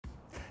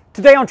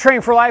Today on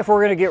Train for Life,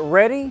 we're going to get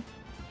ready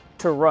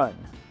to run.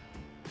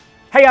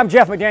 Hey, I'm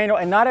Jeff McDaniel,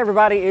 and not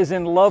everybody is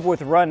in love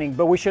with running,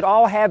 but we should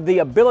all have the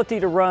ability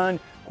to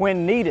run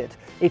when needed.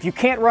 If you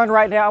can't run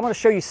right now, I'm going to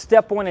show you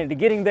step one into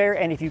getting there,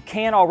 and if you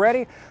can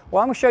already,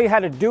 well, I'm going to show you how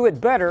to do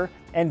it better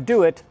and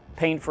do it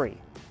pain-free.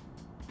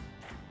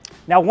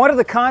 Now, one of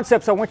the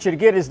concepts I want you to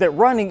get is that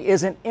running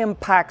is an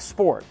impact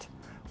sport.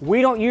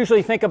 We don't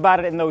usually think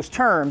about it in those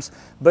terms,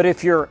 but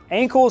if your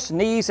ankles,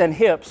 knees, and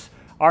hips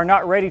are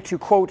not ready to,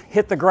 quote,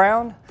 hit the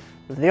ground,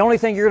 the only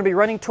thing you're going to be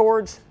running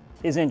towards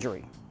is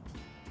injury.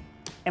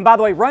 And by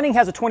the way, running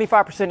has a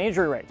 25%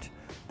 injury rate.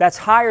 That's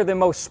higher than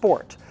most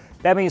sport.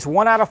 That means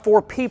 1 out of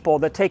 4 people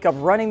that take up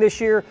running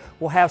this year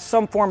will have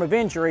some form of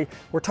injury.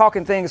 We're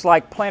talking things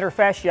like plantar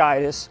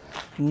fasciitis,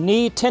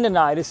 knee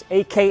tendonitis,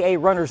 aka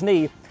runner's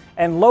knee,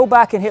 and low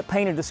back and hip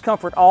pain and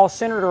discomfort, all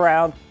centered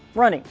around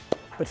running.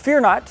 But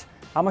fear not,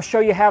 I'm going to show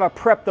you how to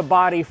prep the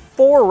body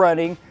for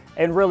running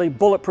and really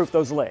bulletproof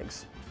those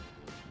legs.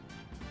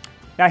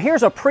 Now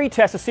here's a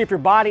pre-test to see if your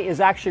body is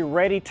actually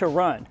ready to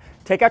run.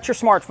 Take out your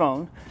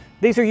smartphone.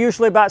 These are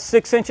usually about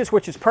 6 inches,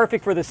 which is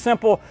perfect for the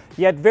simple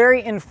yet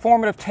very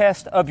informative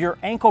test of your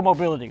ankle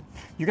mobility.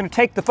 You're going to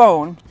take the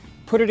phone,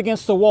 put it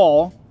against the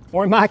wall,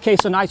 or in my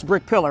case a nice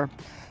brick pillar,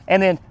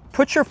 and then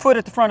put your foot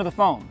at the front of the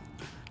phone.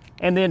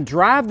 And then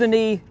drive the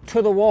knee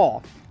to the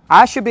wall.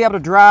 I should be able to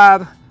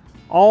drive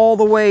all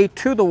the way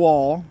to the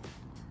wall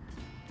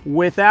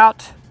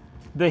without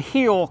the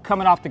heel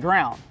coming off the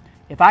ground.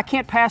 If I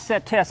can't pass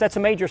that test, that's a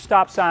major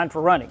stop sign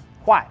for running.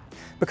 Why?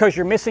 Because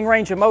you're missing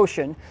range of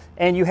motion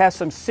and you have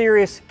some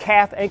serious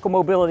calf ankle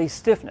mobility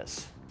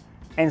stiffness.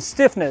 And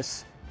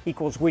stiffness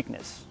equals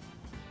weakness.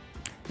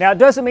 Now, it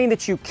doesn't mean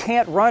that you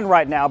can't run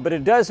right now, but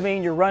it does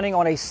mean you're running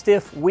on a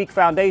stiff, weak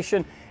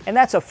foundation, and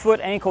that's a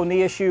foot, ankle,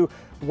 knee issue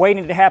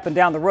waiting to happen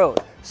down the road.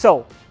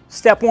 So,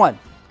 step one,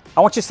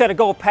 I want you to set a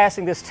goal of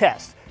passing this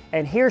test.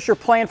 And here's your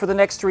plan for the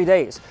next 3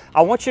 days.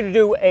 I want you to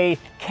do a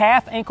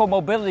calf ankle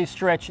mobility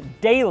stretch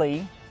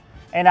daily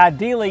and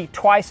ideally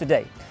twice a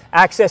day.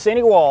 Access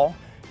any wall,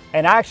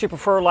 and I actually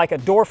prefer like a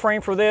door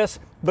frame for this,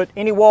 but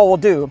any wall will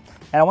do.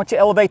 And I want you to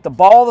elevate the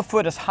ball of the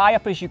foot as high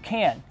up as you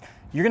can.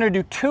 You're gonna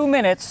do 2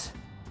 minutes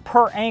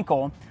per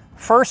ankle.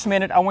 First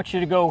minute, I want you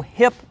to go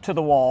hip to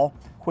the wall,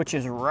 which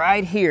is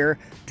right here.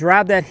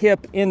 Drive that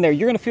hip in there.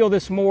 You're gonna feel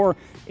this more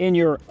in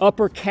your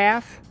upper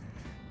calf,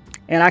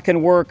 and I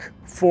can work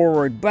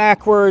forward,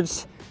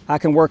 backwards. I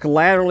can work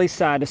laterally,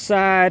 side to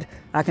side.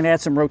 I can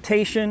add some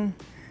rotation.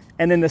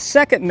 And then the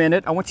second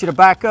minute, I want you to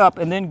back up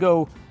and then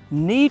go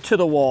knee to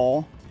the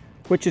wall,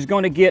 which is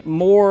going to get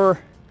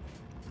more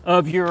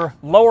of your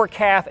lower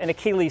calf and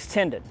Achilles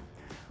tendon.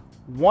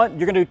 You're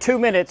going to do 2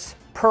 minutes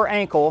per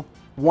ankle,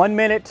 1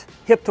 minute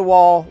hip to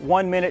wall,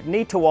 1 minute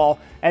knee to wall,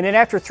 and then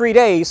after 3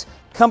 days,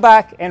 come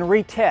back and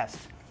retest.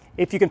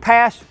 If you can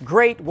pass,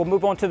 great, we'll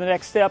move on to the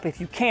next step. If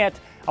you can't,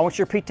 I want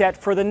you to repeat that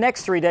for the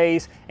next 3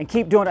 days and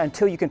keep doing it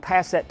until you can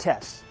pass that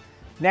test.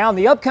 Now in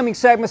the upcoming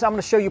segments, I'm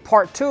going to show you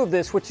part 2 of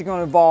this, which is going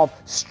to involve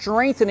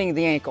strengthening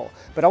the ankle.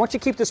 But I want you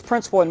to keep this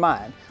principle in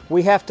mind.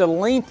 We have to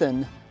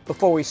lengthen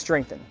before we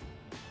strengthen.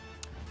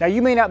 Now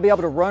you may not be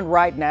able to run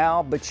right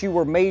now, but you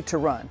were made to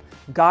run.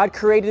 God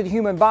created the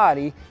human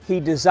body, He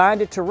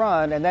designed it to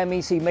run, and that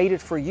means He made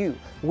it for you.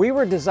 We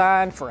were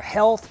designed for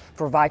health,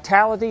 for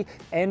vitality,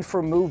 and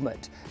for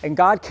movement. And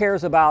God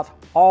cares about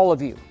all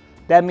of you.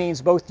 That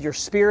means both your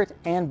spirit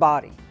and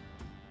body.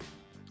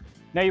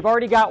 Now you've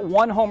already got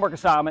one homework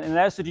assignment, and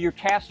that is to do your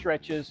calf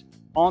stretches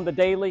on the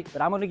daily,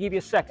 but I'm going to give you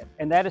a second,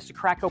 and that is to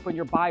crack open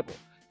your Bible.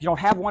 If you don't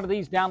have one of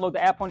these, download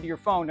the app onto your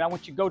phone, and I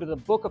want you to go to the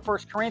book of 1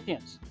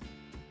 Corinthians.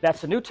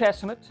 That's the New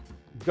Testament.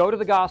 Go to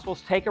the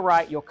Gospels, take a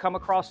right, you'll come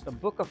across the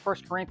book of 1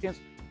 Corinthians,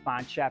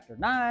 find chapter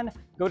 9,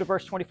 go to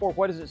verse 24.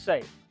 What does it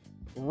say?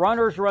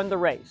 Runners run the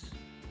race.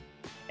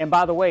 And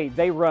by the way,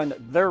 they run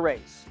their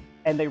race,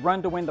 and they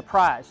run to win the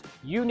prize.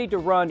 You need to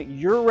run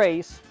your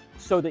race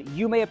so that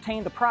you may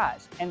obtain the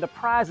prize. And the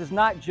prize is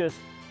not just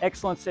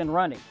excellence in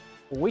running.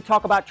 When we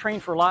talk about Train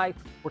for Life,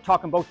 we're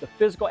talking both the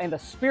physical and the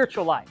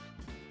spiritual life.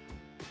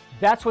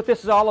 That's what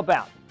this is all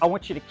about. I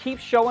want you to keep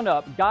showing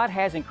up. God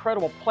has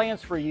incredible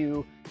plans for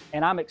you,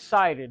 and I'm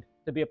excited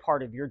to be a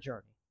part of your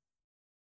journey.